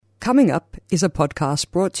Coming Up is a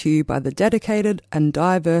podcast brought to you by the dedicated and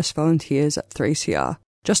diverse volunteers at 3CR.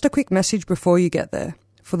 Just a quick message before you get there.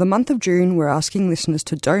 For the month of June, we're asking listeners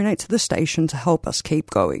to donate to the station to help us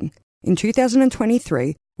keep going. In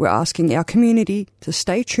 2023, we're asking our community to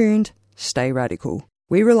stay tuned, stay radical.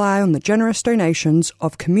 We rely on the generous donations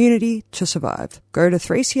of community to survive. Go to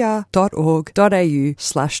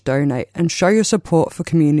 3cr.org.au/donate and show your support for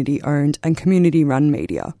community-owned and community-run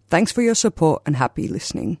media. Thanks for your support and happy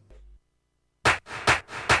listening.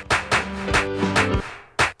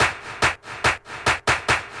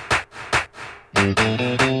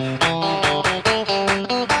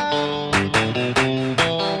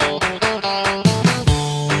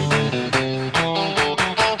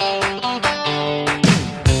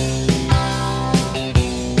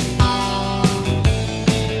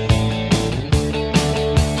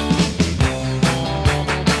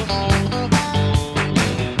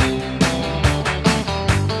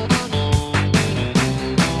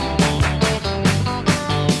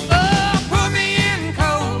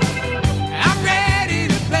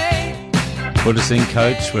 Put us in,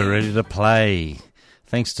 coach. We're ready to play.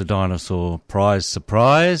 Thanks to Dinosaur Prize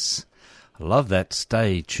Surprise. I love that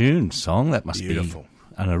Stay Tuned song. That must Beautiful. Be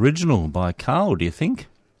an original by Carl, do you think?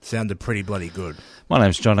 Sounded pretty bloody good. My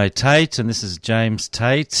name's John A. Tate, and this is James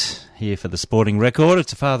Tate, here for the Sporting Record.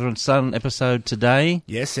 It's a father and son episode today.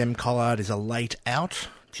 Yes, M. Collard is a late out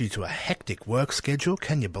due to a hectic work schedule.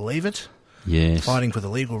 Can you believe it? Yes. Fighting for the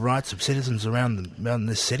legal rights of citizens around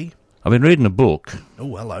this city. I've been reading a book.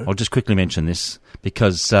 Oh, hello. I'll just quickly mention this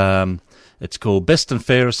because it's called Best and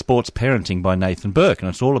Fairest Sports Parenting by Nathan Burke, and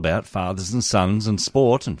it's all about fathers and sons and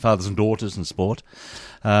sport, and fathers and daughters and sport.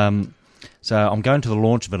 So I'm going to the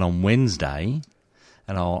launch of it on Wednesday,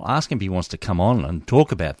 and I'll ask him if he wants to come on and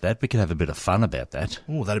talk about that. We could have a bit of fun about that.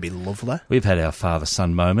 Oh, that'd be lovely. We've had our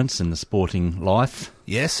father-son moments in the sporting life.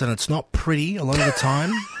 Yes, and it's not pretty a lot of the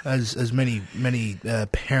time, as many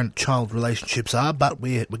parent-child relationships are, but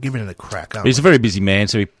we're giving it a crack, aren't we? He's a very busy man,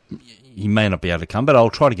 so he may not be able to come, but I'll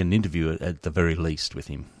try to get an interview at the very least with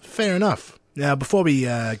him. Fair enough. Now, before we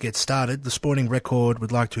get started, the Sporting Record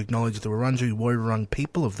would like to acknowledge the Wurundjeri Woiwurrung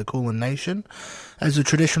people of the Kulin Nation as the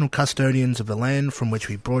traditional custodians of the land from which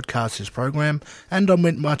we broadcast this program and on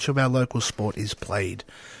which much of our local sport is played.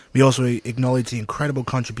 We also acknowledge the incredible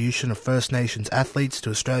contribution of First Nations athletes to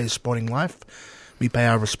Australia's sporting life. We pay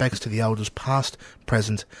our respects to the elders past,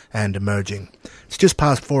 present and emerging. It's just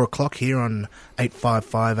past 4 o'clock here on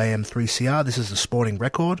 855 AM 3CR. This is the Sporting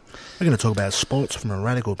Record. We're going to talk about sports from a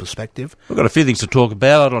radical perspective. We've got a few things to talk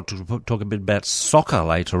about. I'd like to talk a bit about soccer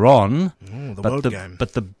later on. The World Game.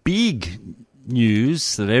 But the big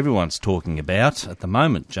news that everyone's talking about at the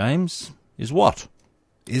moment, James, is what?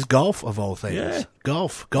 Is golf, of all things. Yeah.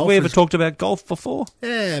 Golf. Have we ever talked about golf before?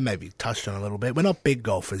 Yeah, maybe touched on a little bit. We're not big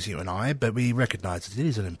golfers, you and I, but we recognise that it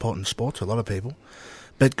is an important sport to a lot of people.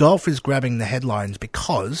 But golf is grabbing the headlines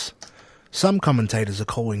because some commentators are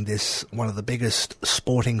calling this one of the biggest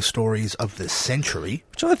sporting stories of the century.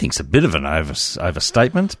 Which I think's a bit of an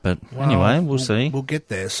overstatement, but anyway, we'll see. We'll get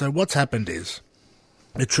there. So what's happened is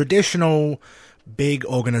the traditional big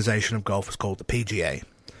organisation of golf is called the PGA.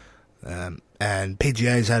 And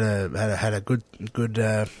PGA's had a good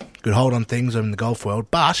hold on things in the golf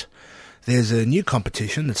world, but there's a new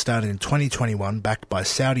competition that started in 2021, backed by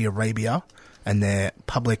Saudi Arabia and their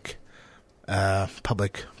public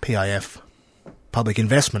PIF, Public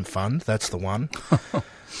Investment Fund. That's the one,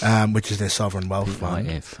 which is their sovereign wealth fund.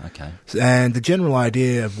 PIF, okay. And the general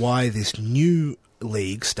idea of why this new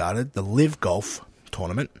league started, the Live Golf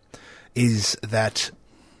tournament, is that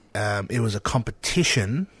it was a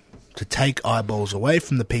competition to take eyeballs away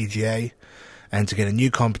from the PGA and to get a new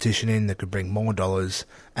competition in that could bring more dollars,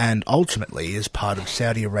 and ultimately is part of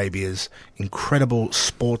Saudi Arabia's incredible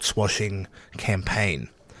sportswashing campaign.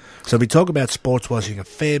 So we talk about sportswashing a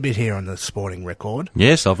fair bit here on the Sporting Record.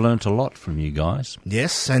 Yes, I've learnt a lot from you guys.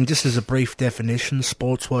 Yes, and just as a brief definition,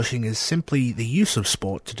 sportswashing is simply the use of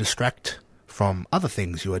sport to distract from other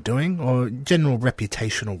things you are doing or general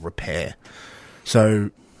reputational repair.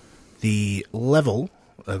 So the level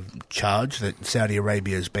of charge that Saudi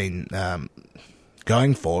Arabia has been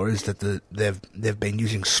going for is that they've been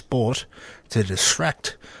using sport to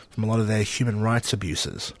distract from a lot of their human rights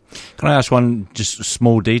abuses. Can I ask one just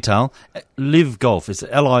small detail? Live Golf, is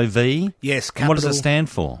it LIV? Yes. And what does it stand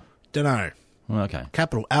for? Dunno. Okay.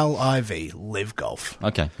 Capital LIV, Live Golf.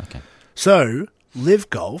 Okay. So,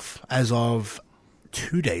 Live Golf, as of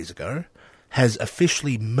 2 days ago, has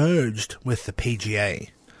officially merged with the PGA.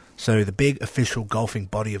 So the big official golfing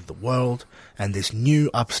body of the world and this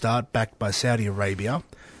new upstart backed by Saudi Arabia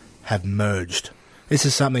have merged. This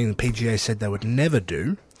is something the PGA said they would never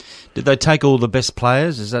do. Did they take all the best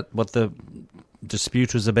players? Is that what the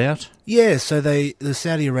dispute was about? Yeah, so the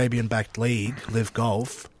Saudi Arabian-backed league, Live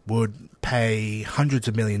Golf, would pay hundreds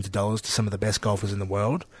of millions of dollars to some of the best golfers in the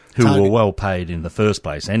world. Who were well paid in the first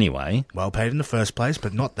place anyway. Well paid in the first place,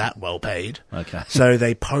 but not that well paid. Okay. So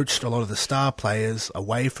they poached a lot of the star players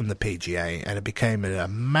away from the PGA, and it became a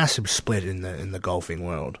massive split in the golfing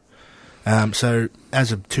world. So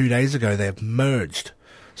as of 2 days ago, they have merged.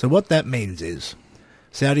 So what that means is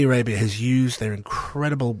Saudi Arabia has used their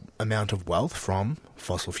incredible amount of wealth from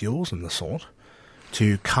fossil fuels and the sort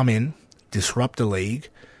to come in, disrupt the league,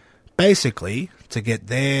 basically to get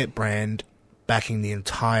their brand backing the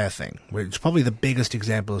entire thing, which is probably the biggest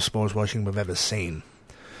example of sports washing we've ever seen.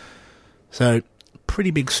 So, pretty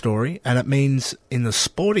big story, and it means in the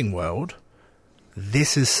sporting world,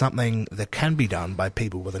 this is something that can be done by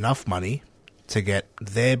people with enough money to get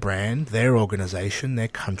their brand, their organisation, their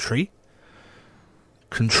country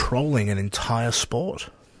controlling an entire sport.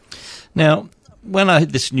 Now, when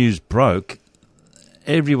this news broke,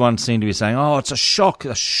 everyone seemed to be saying, oh, it's a shock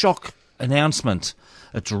announcement.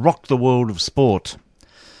 It's rocked the world of sport.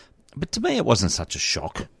 But to me, it wasn't such a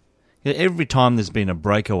shock. Every time there's been a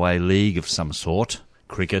breakaway league of some sort,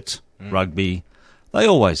 cricket, rugby, they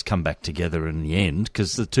always come back together in the end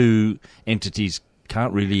because the two entities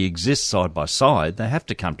can't really exist side by side. They have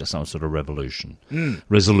to come to some sort of resolution.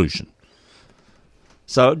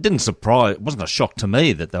 So it wasn't a shock to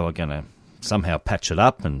me that they were going to somehow patch it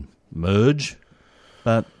up and merge.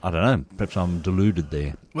 But I don't know, perhaps I'm deluded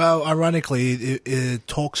there. Well, ironically,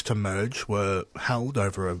 talks to merge were held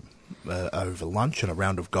over lunch and a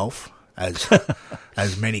round of golf,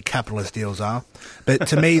 as many capitalist deals are. But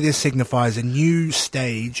to me, this signifies a new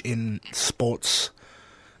stage in sports,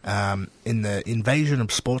 in the invasion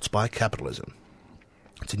of sports by capitalism.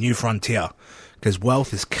 It's a new frontier because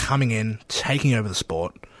wealth is coming in, taking over the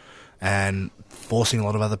sport, and forcing a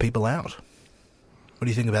lot of other people out. What do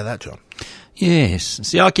you think about that, John? Yes.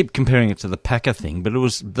 See, I keep comparing it to the Packer thing, but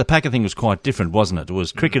the Packer thing was quite different, wasn't it? It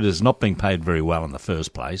was cricketers not being paid very well in the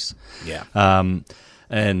first place. Yeah.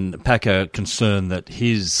 And Packer concerned that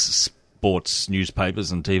his sports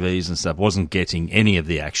newspapers and TVs and stuff wasn't getting any of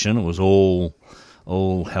the action. It was all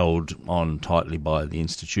held on tightly by the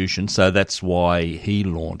institution. So that's why he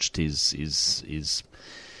launched his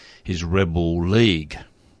rebel league.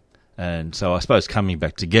 And so I suppose coming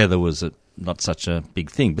back together was not such a big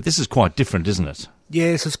thing, but this is quite different, isn't it?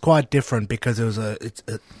 Yes, it's quite different because it's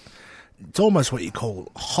almost what you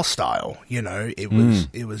call hostile. You know, it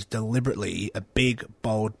was deliberately a big,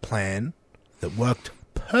 bold plan that worked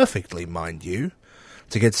perfectly, mind you,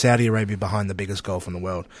 to get Saudi Arabia behind the biggest golf in the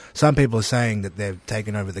world. Some people are saying that they've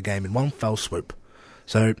taken over the game in one fell swoop.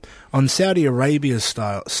 So on Saudi Arabia's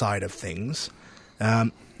side of things,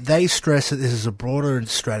 they stress that this is a broader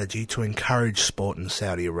strategy to encourage sport in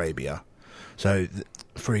Saudi Arabia. So,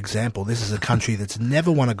 for example, this is a country that's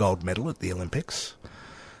never won a gold medal at the Olympics,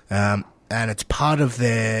 and it's part of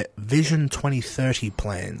their Vision 2030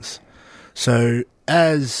 plans. So,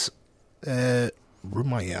 as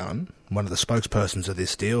Rumayyan, one of the spokespersons of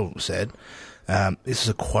this deal, said, this is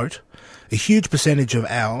a quote, "A huge percentage of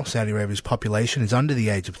our, Saudi Arabia's population, is under the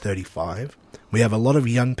age of 35. We have a lot of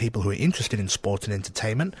young people who are interested in sports and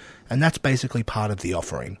entertainment, and that's basically part of the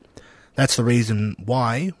offering. That's the reason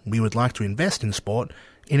why we would like to invest in sport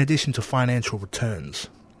in addition to financial returns."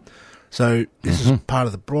 So this is part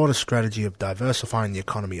of the broader strategy of diversifying the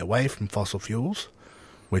economy away from fossil fuels,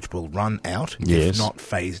 which will run out, if not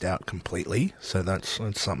phased out completely. So that's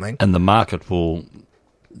something. And the market will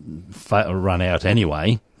run out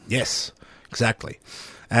anyway. Yes, exactly.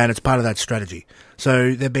 And it's part of that strategy.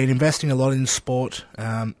 So they've been investing a lot in sport.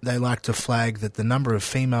 They like to flag that the number of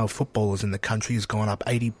female footballers in the country has gone up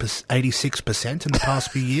 86% in the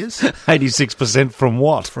past few years. 86% from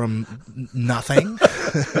what? From nothing.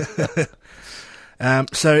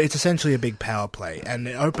 So it's essentially a big power play. And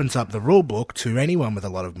it opens up the rule book to anyone with a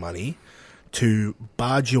lot of money to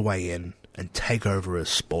barge your way in and take over a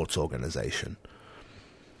sports organisation.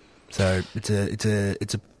 So it's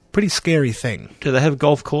a pretty scary thing. Do they have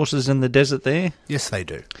golf courses in the desert there? Yes, they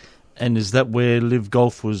do. And is that where Live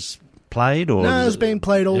Golf was played? Or no, it's been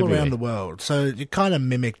played all everywhere? around the world. So it kind of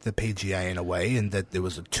mimicked the PGA in a way in that there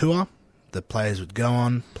was a tour that players would go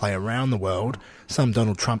on, play around the world. Some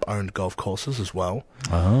Donald Trump-owned golf courses as well.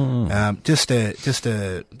 Oh. Just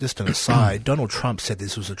an aside, Donald Trump said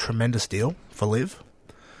this was a tremendous deal for Live.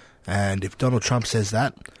 And if Donald Trump says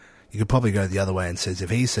that, You could probably go the other way and says if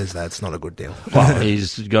he says that, it's not a good deal. Well,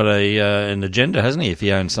 he's got an agenda, hasn't he, if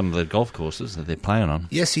he owns some of the golf courses that they're playing on?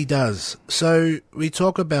 Yes, he does. So we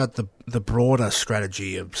talk about the broader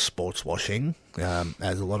strategy of sports washing,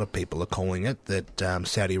 as a lot of people are calling it, that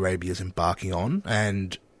Saudi Arabia is embarking on,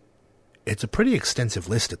 and it's a pretty extensive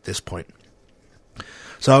list at this point.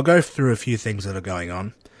 So I'll go through a few things that are going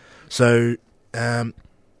on. So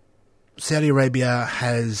Saudi Arabia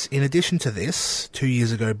has, in addition to this, 2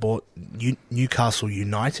 years ago bought Newcastle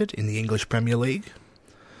United in the English Premier League.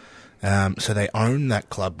 So they own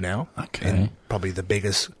that club now. Okay. In probably the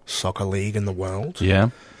biggest soccer league in the world.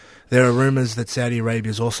 Yeah. There are rumours that Saudi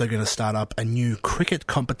Arabia is also going to start up a new cricket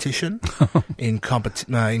competition in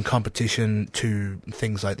competition to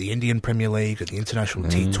things like the Indian Premier League or the International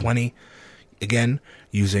T20. Again,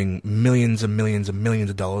 using millions and millions and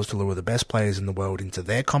millions of dollars to lure the best players in the world into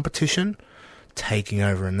their competition, taking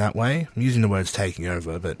over in that way. I'm using the words taking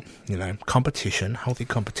over, but, competition, healthy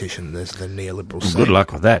competition, there's the neoliberal Well, good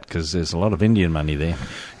luck with that, because there's a lot of Indian money there.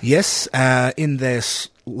 Yes, in their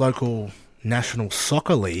local National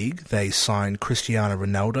Soccer League, they signed Cristiano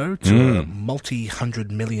Ronaldo to a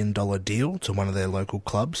multi-$100 million deal to one of their local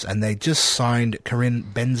clubs, and they just signed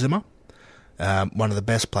Karim Benzema, one of the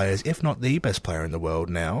best players, if not the best player in the world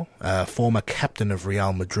now, former captain of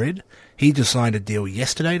Real Madrid. He just signed a deal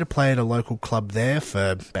yesterday to play at a local club there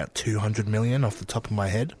for about $200 million off the top of my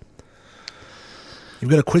head.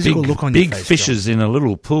 You've got a quizzical look on your face, Big fishes John. in a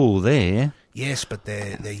little pool there. Yes, but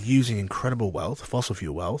they're using incredible wealth, fossil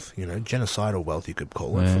fuel wealth, genocidal wealth you could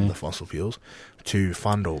call it, from the fossil fuels, to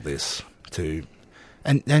fund all this.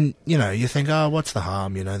 And you think, oh, what's the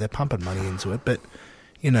harm? They're pumping money into it, but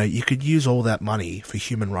you could use all that money for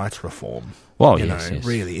human rights reform. Well, yes.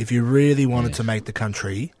 Really, if you really wanted to make the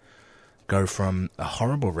country go from a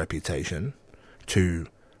horrible reputation to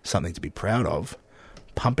something to be proud of,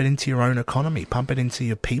 pump it into your own economy, pump it into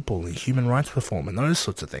your people and human rights reform and those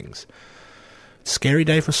sorts of things. Scary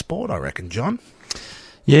day for sport, I reckon, John.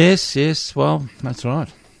 Yes, well, that's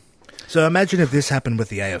right. So imagine if this happened with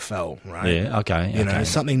the AFL, right? Yeah, okay.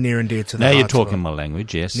 Something near and dear to the now hearts you're talking my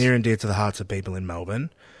language, yes. Near and dear to the hearts of people in Melbourne.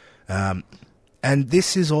 And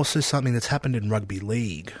this is also something that's happened in rugby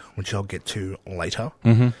league, which I'll get to later.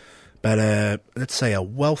 Mm-hmm. But let's say a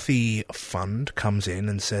wealthy fund comes in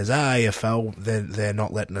and says, AFL, they're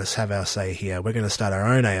not letting us have our say here. We're going to start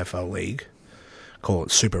our own AFL league. Call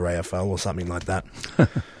it Super AFL or something like that.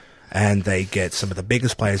 And they get some of the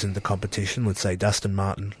biggest players in the competition, let's say Dustin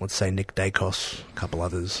Martin, let's say Nick Dacos, a couple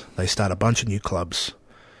others. They start a bunch of new clubs.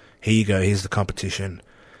 Here you go, here's the competition.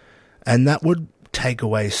 And that would take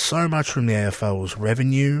away so much from the AFL's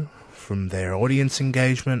revenue, from their audience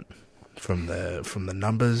engagement, from the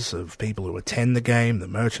numbers of people who attend the game, the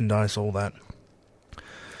merchandise, all that.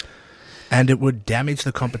 And it would damage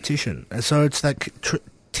the competition. And so it's that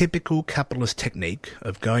typical capitalist technique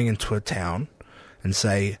of going into a town and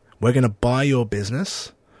say, we're going to buy your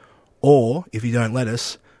business, or if you don't let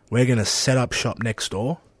us, we're going to set up shop next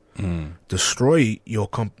door, destroy your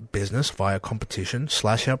business via competition,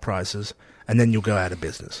 slash our prices, and then you'll go out of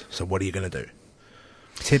business. So what are you going to do?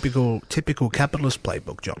 Typical capitalist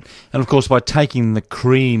playbook, John. And of course, by taking the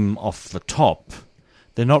cream off the top,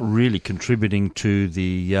 they're not really contributing to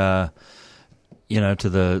the to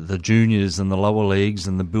the juniors and the lower leagues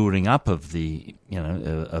and the building up of the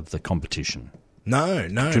of the competition. No,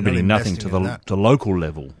 contributing nothing to the local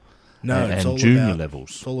level. No, and it's all junior about, levels.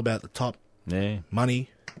 It's all about the top. Yeah, money,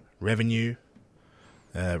 revenue,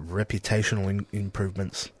 reputational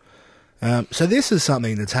improvements. So this is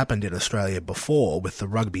something that's happened in Australia before with the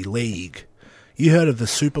rugby league. You heard of the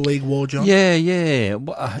Super League war, John? Yeah.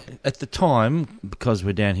 Well, at the time, because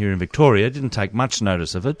we're down here in Victoria, I didn't take much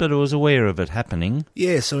notice of it, but I was aware of it happening.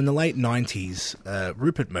 Yeah, so in the late 90s,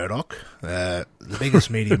 Rupert Murdoch, the biggest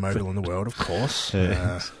media mogul in the world, of course,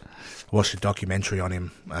 watched a documentary on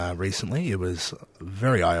him recently. It was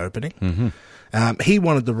very eye-opening. Mm-hmm. He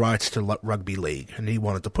wanted the rights to rugby league, and he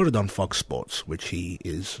wanted to put it on Fox Sports, which he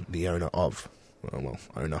is the owner of.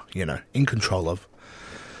 In control of.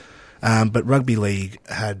 But Rugby League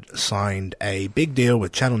had signed a big deal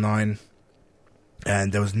with Channel 9,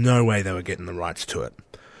 and there was no way they were getting the rights to it.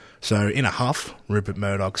 So in a huff, Rupert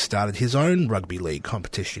Murdoch started his own rugby league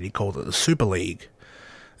competition. He called it the Super League,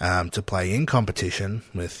 to play in competition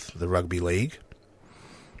with the Rugby League.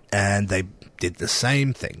 And they did the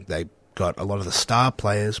same thing. They got a lot of the star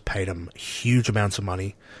players, paid them huge amounts of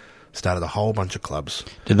money, started a whole bunch of clubs.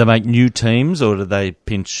 Did they make new teams, or did they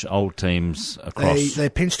pinch old teams across? They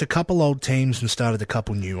pinched a couple old teams and started a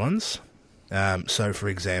couple new ones. So, for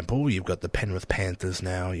example, you've got the Penrith Panthers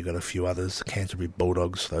now, you've got a few others, the Canterbury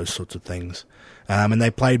Bulldogs, those sorts of things. And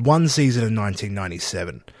they played one season in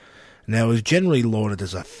 1997. Now, it was generally lauded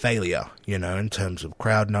as a failure, in terms of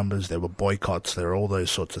crowd numbers. There were boycotts, there were all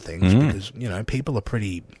those sorts of things, because, people are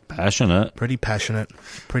pretty passionate, pretty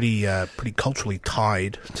culturally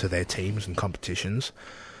tied to their teams and competitions.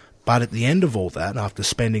 But at the end of all that, after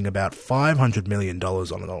spending about $500 million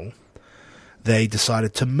on it all, they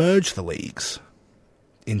decided to merge the leagues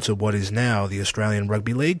into what is now the Australian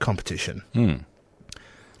Rugby League competition.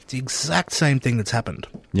 It's the exact same thing that's happened.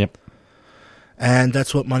 Yep. And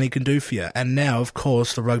that's what money can do for you. And now, of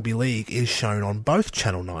course, the Rugby League is shown on both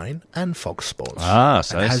Channel 9 and Fox Sports.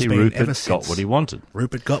 So Rupert got what he wanted.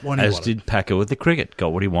 Rupert got what he wanted. As did Packer with the cricket,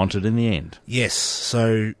 got what he wanted in the end. Yes.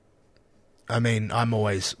 So, I'm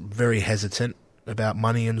always very hesitant about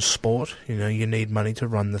money in sport. You need money to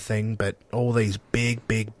run the thing, but all these big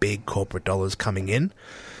corporate dollars coming in,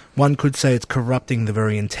 one could say it's corrupting the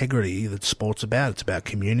very integrity that sport's about. It's about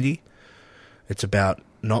community. It's about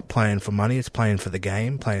not playing for money, it's playing for the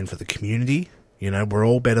game, playing for the community. We're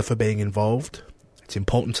all better for being involved. It's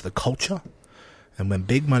important to the culture. And when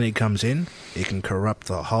big money comes in, it can corrupt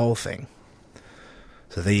the whole thing.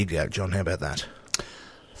 So there you go, John. How about that?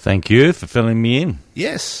 Thank you for filling me in.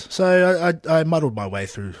 Yes. So I muddled my way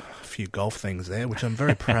through a few golf things there, which I'm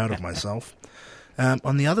very proud of myself.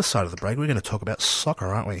 On the other side of the break, we're going to talk about soccer,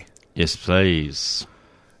 aren't we? Yes, please.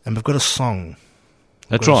 And we've got a song.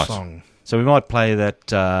 That's right. So we might play that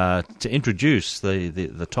to introduce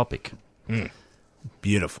the topic.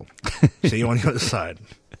 Beautiful. See you on the other side.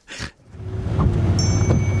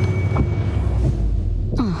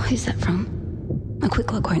 Oh, who's that from? A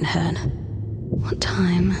quick look won't hurt. What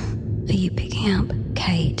time are you picking up,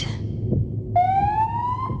 Kate?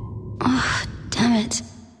 Oh, damn it.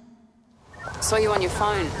 Saw you on your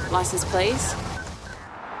phone. License, please?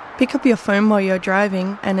 Pick up your phone while you're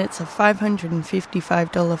driving and it's a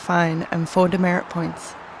 $555 fine and 4 demerit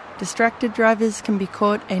points. Distracted drivers can be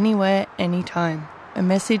caught anywhere, anytime. A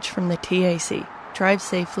message from the TAC. Drive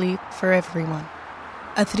safely for everyone.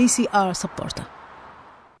 A 3CR supporter.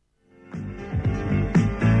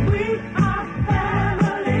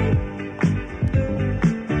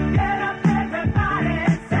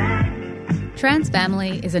 Trans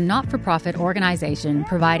Family is a not-for-profit organisation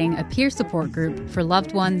providing a peer support group for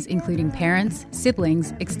loved ones including parents,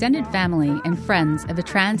 siblings, extended family and friends of a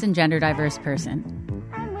trans and gender diverse person.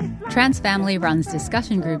 Trans Family runs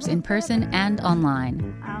discussion groups in person and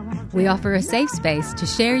online. We offer a safe space to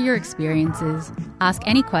share your experiences, ask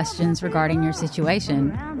any questions regarding your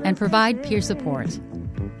situation, and provide peer support.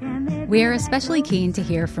 We are especially keen to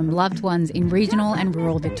hear from loved ones in regional and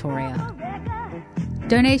rural Victoria.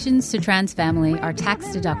 Donations to Trans Family are tax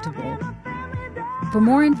deductible. For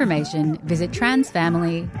more information, visit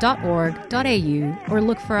transfamily.org.au or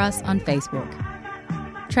look for us on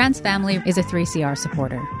Facebook. Trans Family is a 3CR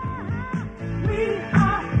supporter.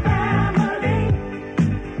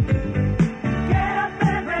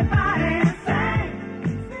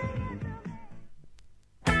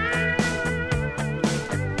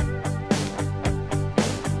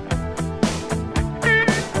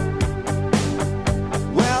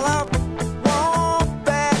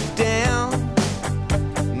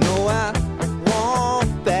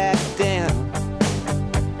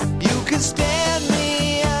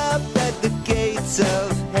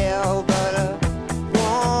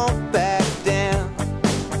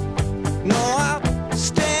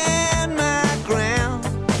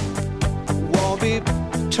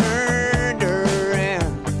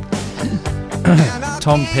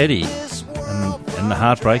 Tom Petty and the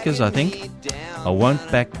Heartbreakers, I think. I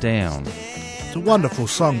Won't Back Down. It's a wonderful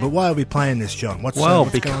song, but why are we playing this, John? What's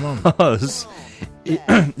going on? Because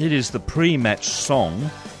it is the pre-match song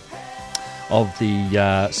of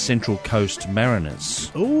the Central Coast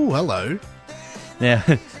Mariners. Oh, hello. Now,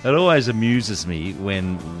 it always amuses me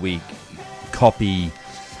when we copy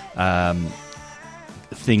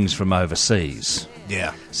things from overseas.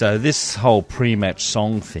 Yeah. So this whole pre-match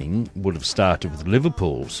song thing would have started with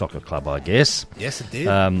Liverpool Soccer Club, I guess. Yes, it did.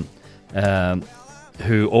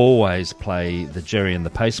 Who always play the Jerry and the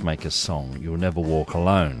Pacemakers song, You'll Never Walk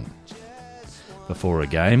Alone, before a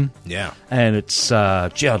game. Yeah. And it's,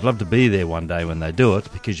 I'd love to be there one day when they do it,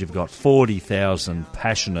 because you've got 40,000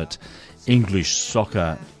 passionate English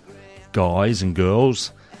soccer guys and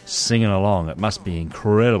girls singing along. It must be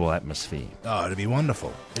incredible atmosphere. Oh, it'd be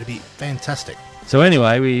wonderful. It'd be fantastic. So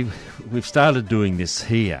anyway, we've started doing this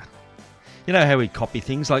here. You know how we copy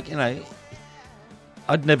things? Like,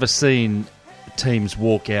 I'd never seen teams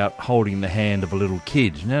walk out holding the hand of a little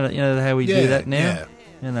kid. You know how we do that now?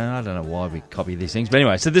 You know, I don't know why we copy these things. But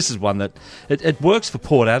anyway, so this is one that... It works for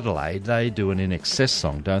Port Adelaide. They do an In Excess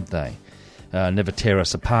song, don't they? Never Tear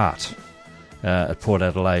Us Apart at Port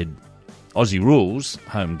Adelaide Aussie Rules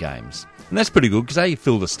home games. And that's pretty good because they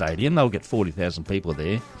fill the stadium. They'll get 40,000 people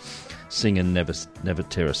there singing Never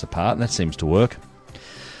Tear Us Apart, and that seems to work.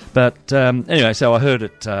 But anyway, so I heard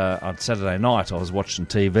it on Saturday night. I was watching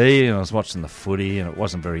TV and I was watching the footy, and it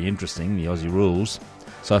wasn't very interesting, the Aussie Rules.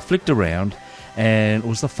 So I flicked around, and it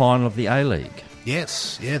was the final of the A-League.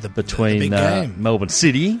 Yes, yeah, between the big game. Melbourne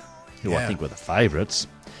City, who I Yeah. think were the favourites,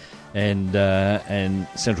 and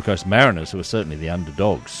Central Coast Mariners, who were certainly the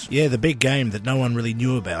underdogs. Yeah, the big game that no one really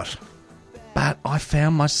knew about. But I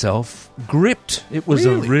found myself gripped. It was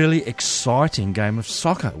Really? a really exciting game of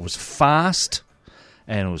soccer. It was fast,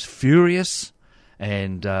 and it was furious,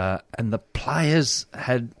 and the players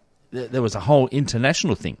had... There was a whole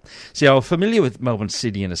international thing. See, I was familiar with Melbourne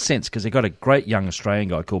City in a sense because they've got a great young Australian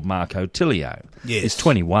guy called Marco Tilio. Yes. He's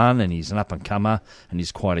 21 and he's an up-and-comer and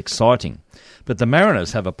he's quite exciting. But the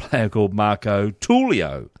Mariners have a player called Marco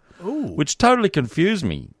Tulio, which totally confused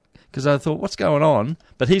me because I thought, what's going on?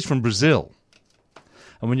 But he's from Brazil.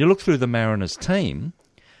 And when you look through the Mariners team,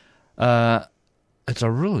 it's a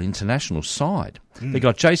real international side. They've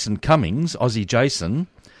got Jason Cummings, Aussie Jason,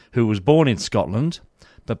 who was born in Scotland,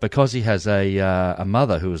 but because he has a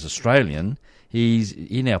mother who is Australian,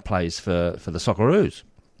 he now plays for the Socceroos.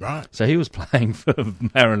 Right. So he was playing for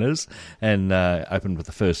Mariners and opened with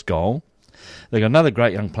the first goal. They've got another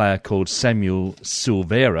great young player called Samuel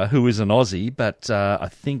Silvera, who is an Aussie, but I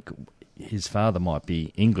think his father might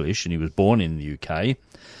be English, and he was born in the UK.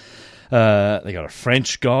 They got a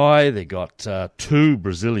French guy. They got two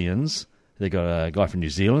Brazilians. They got a guy from New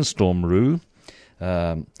Zealand, Storm Rue.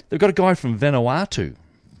 They've got a guy from Vanuatu,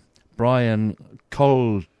 Brian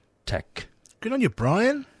Koltak. Good on you,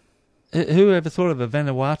 Brian. Who ever thought of a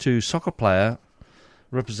Vanuatu soccer player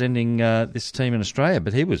representing this team in Australia?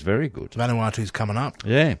 But he was very good. Vanuatu's coming up.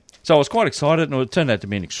 Yeah. So I was quite excited, and it turned out to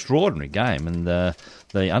be an extraordinary game, and the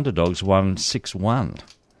underdogs won 6-1.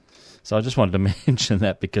 So I just wanted to mention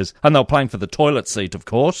that because... And they were playing for the toilet seat, of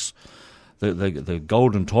course, the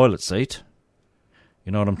golden toilet seat.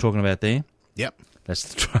 You know what I'm talking about there? Yep.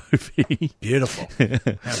 That's the trophy. Beautiful.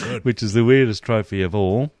 How good. Which is the weirdest trophy of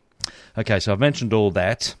all. Okay, so I've mentioned all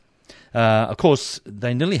that. Of course,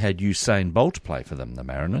 they nearly had Usain Bolt play for them, the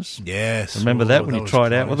Mariners. Yes. Remember that when you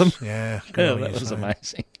tried out with them? Yeah. Yeah, that was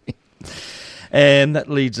amazing. And that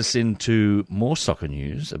leads us into more soccer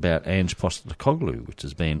news about Ange Postecoglou, which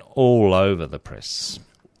has been all over the press.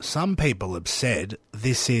 Some people have said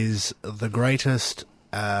this is the greatest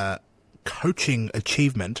coaching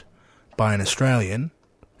achievement by an Australian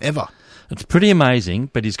ever. It's pretty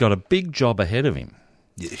amazing, but he's got a big job ahead of him.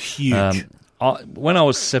 Huge. When I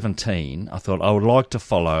was 17, I thought I would like to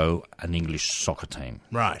follow an English soccer team.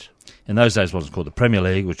 Right. In those days, it wasn't called the Premier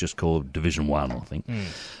League, it was just called Division 1, I think.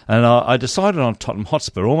 And I decided on Tottenham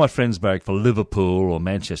Hotspur. All my friends barracked for Liverpool or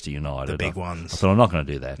Manchester United. The big ones. I thought, I'm not going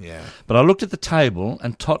to do that. Yeah. But I looked at the table,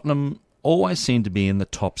 and Tottenham always seemed to be in the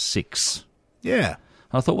top 6. Yeah.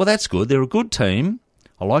 I thought, well, that's good. They're a good team.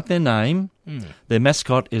 I like their name. Their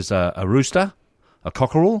mascot is a rooster, a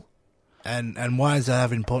cockerel. And why does that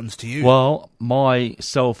have importance to you? Well, my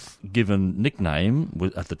self-given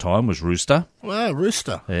nickname at the time was Rooster. Well,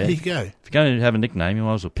 Rooster. Yeah. There you go. If you're going to have a nickname, you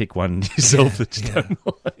might as well pick one yourself that you don't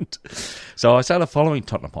mind. So I started following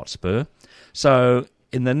Tottenham Hotspur. So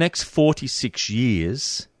in the next 46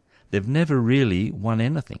 years, they've never really won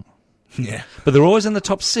anything. Yeah. But they're always in the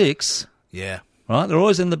top 6. Yeah. Right? They're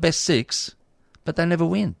always in the best 6, but they never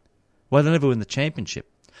win. Well, they never win the championship.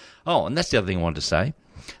 Oh, and that's the other thing I wanted to say.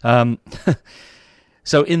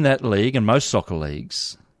 So in that league, and most soccer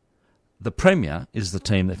leagues, the Premier is the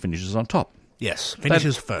team that finishes on top. Yes,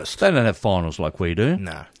 finishes first. They don't have finals like we do.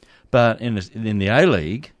 No. But in the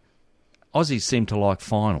A-League, Aussies seem to like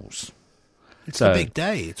finals. It's the big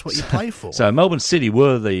day. It's what you play for. So Melbourne City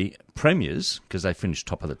were the premiers because they finished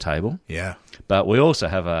top of the table. Yeah. But we also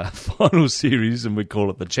have a final series, and we call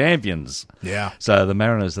it the Champions. Yeah. So the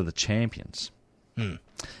Mariners are the champions.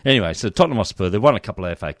 Anyway, so Tottenham Hotspur, they've won a couple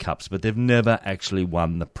of FA Cups, but they've never actually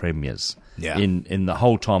won the Premiers. Yeah. In the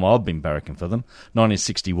whole time I've been barracking for them.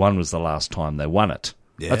 1961 was the last time they won it.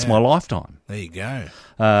 Yeah. That's my lifetime. There you go.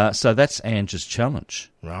 So that's Ange's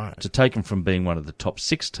challenge. Right. To take them from being one of the top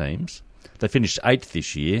 6 teams. They finished 8th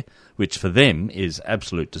this year, which for them is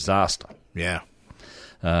absolute disaster. Yeah.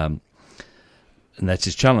 And that's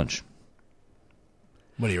his challenge.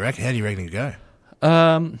 What do you reckon? How do you reckon he'd go?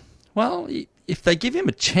 Well, if they give him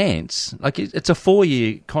a chance, like it's a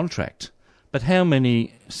 4-year contract, But how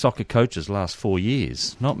many soccer coaches last 4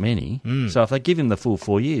 years? Not many. So if they give him the full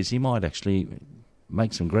 4 years, he might actually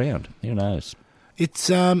make some ground. Who knows?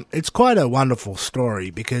 It's quite a wonderful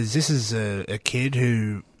story because this is a kid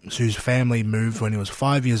whose family moved when he was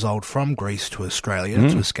 5 years old from Greece to Australia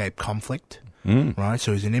to escape conflict. Right,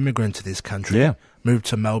 so he's an immigrant to this country. Yeah. Moved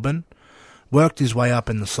to Melbourne, worked his way up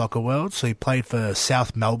in the soccer world. So he played for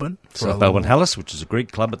South Melbourne. South Melbourne Hellas, which is a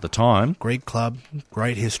Greek club at the time. Greek club,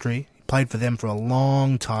 great history. Played for them for a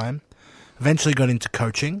long time. Eventually got into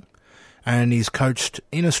coaching, and he's coached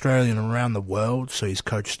in Australia and around the world. So he's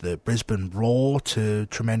coached the Brisbane Roar to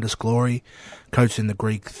tremendous glory, coached in the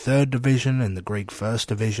Greek 3rd Division and the Greek 1st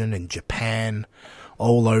Division, in Japan,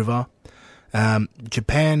 all over.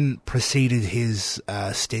 Japan preceded his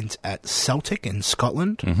stint at Celtic in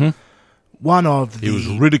Scotland. He was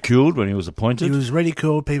ridiculed when he was appointed. He was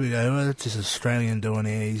ridiculed. People go, well, what's this Australian doing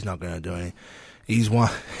here? He's not going to do anything.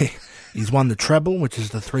 He's won the treble, which is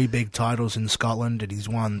the 3 big titles in Scotland, and he's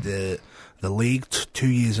won the league 2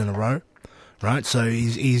 years in a row. Right, so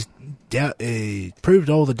he proved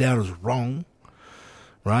all the doubters wrong.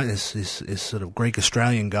 Right, this sort of Greek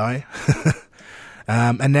Australian guy.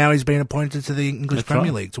 And now he's been appointed to the English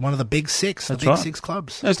Premier League, to one of the big six, six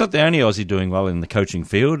clubs. No, it's not the only Aussie doing well in the coaching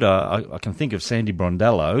field. I can think of Sandy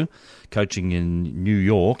Brondello coaching in New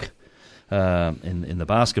York in the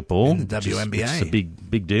basketball. In the WNBA. Which is a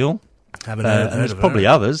big deal. Haven't heard there's of probably her.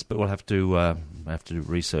 others, but we'll have to do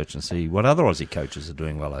research and see what other Aussie coaches are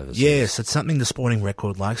doing well overseas. Yes, it's something the Sporting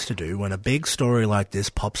Record likes to do. When a big story like this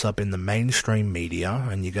pops up in the mainstream media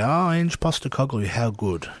and you go, Ange Postecoglou, how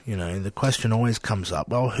good? You know, the question always comes up,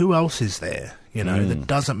 well, who else is there, that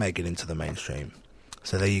doesn't make it into the mainstream?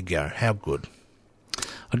 So there you go. How good?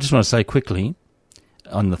 I just want to say quickly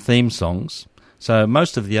on the theme songs, so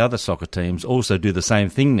most of the other soccer teams also do the same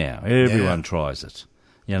thing now. Everyone tries it.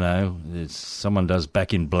 Someone does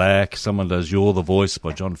Back in Black, someone does You're the Voice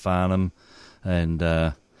by John Farnham,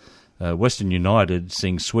 and Western United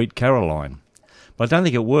sings Sweet Caroline. But I don't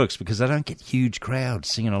think it works because they don't get huge crowds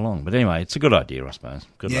singing along. But anyway, it's a good idea, I suppose.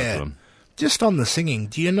 Good luck to them. Just on the singing,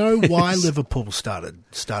 do you know why Liverpool started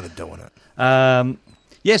doing it?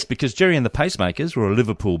 Yes, because Jerry and the Pacemakers were a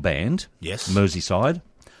Liverpool band. Yes. Merseyside.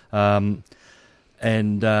 And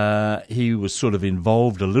he was sort of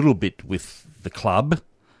involved a little bit with the club.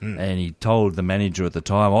 And he told the manager at the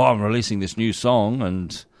time, I'm releasing this new song.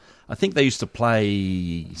 And I think they used to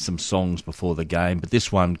play some songs before the game, but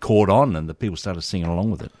this one caught on and the people started singing along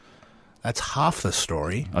with it. That's half the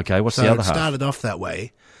story. Okay, what's the other half? So it started off that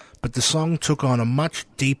way, but the song took on a much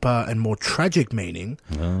deeper and more tragic meaning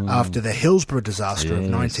after the Hillsborough disaster of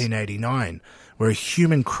 1989, where a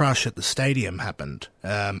human crush at the stadium happened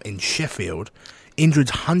in Sheffield, injured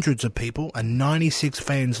hundreds of people, and 96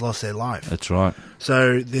 fans lost their life. That's right.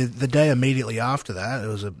 So the day immediately after that, it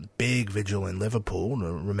was a big vigil in Liverpool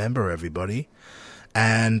to remember everybody,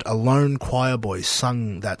 and a lone choir boy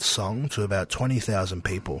sung that song to about 20,000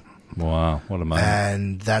 people. Wow, what a moment.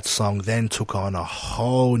 And that song then took on a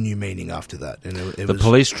whole new meaning after that. And the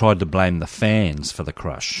police tried to blame the fans for the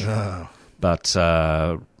crush, but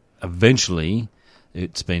eventually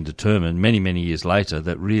it's been determined many, many years later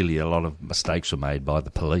that really a lot of mistakes were made by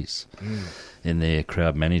the police in their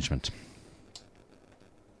crowd management.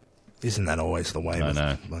 Isn't that always the way? I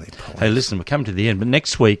know. Hey, listen, we're coming to the end, but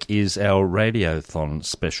next week is our Radiothon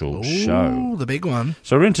special show. The big one.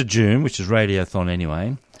 So we're into June, which is Radiothon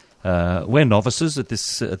anyway. We're novices at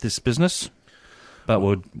this business, but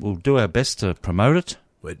we'll do our best to promote it.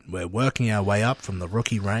 We're working our way up from the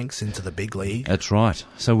rookie ranks into the big league. That's right.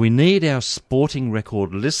 So we need our Sporting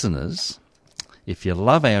Record listeners, if you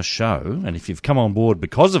love our show and if you've come on board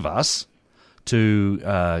because of us,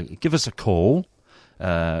 to give us a call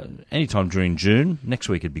anytime during June. Next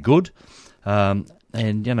week would be good. And,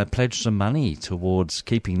 pledge some money towards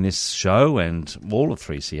keeping this show and all of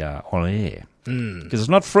 3CR on air. Because it's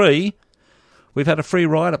not free. We've had a free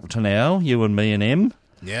ride up to now, you and me and Em.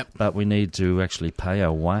 Yep. But we need to actually pay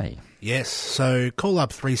our way. Yes, so call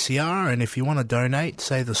up 3CR, and if you want to donate,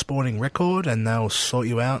 say the Sporting Record, and they'll sort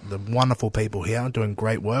you out. The wonderful people here doing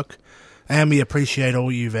great work. And we appreciate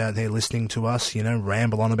all you out there listening to us,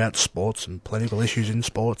 ramble on about sports and political issues in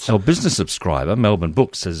sports. Our business subscriber, Melbourne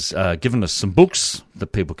Books, has given us some books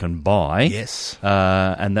that people can buy. Yes.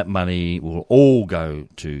 And that money will all go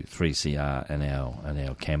to 3CR and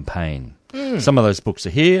our campaign. Some of those books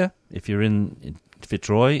are here. If you're in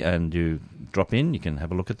Fitzroy and you drop in, you can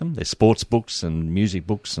have a look at them. They're sports books and music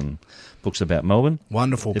books and books about Melbourne.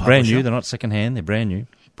 Wonderful They're publisher. brand new. They're not second hand. They're brand new.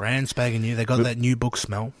 Brand spanking new. They got that new book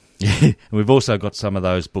smell. Yeah, we've also got some of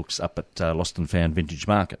those books up at Lost and Found Vintage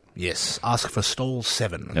Market. Yes, ask for stall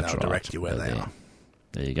 7 and That's they'll right. direct you where they are.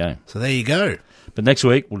 There you go. So there you go. But next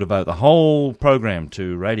week, we'll devote the whole program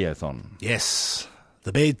to Radiothon. Yes,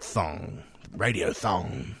 the big thong,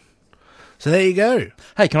 Radiothon. So there you go.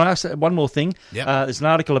 Hey, can I ask one more thing? Yep. There's an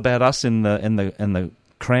article about us in the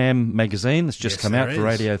Cram magazine that's just come out for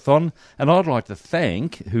Radiothon, and I'd like to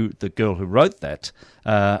thank the girl who wrote that.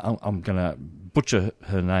 I'm going to butcher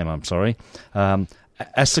her name. I'm sorry,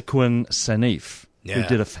 Asequin Sanif, who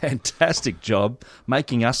did a fantastic job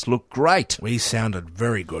making us look great. We sounded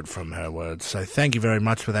very good from her words. So thank you very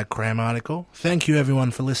much for that Cram article. Thank you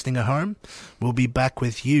everyone for listening at home. We'll be back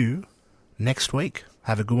with you next week.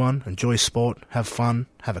 Have a good one. Enjoy sport. Have fun.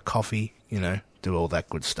 Have a coffee. Do all that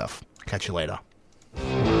good stuff. Catch you later.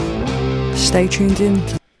 Stay tuned in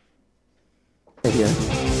to radio.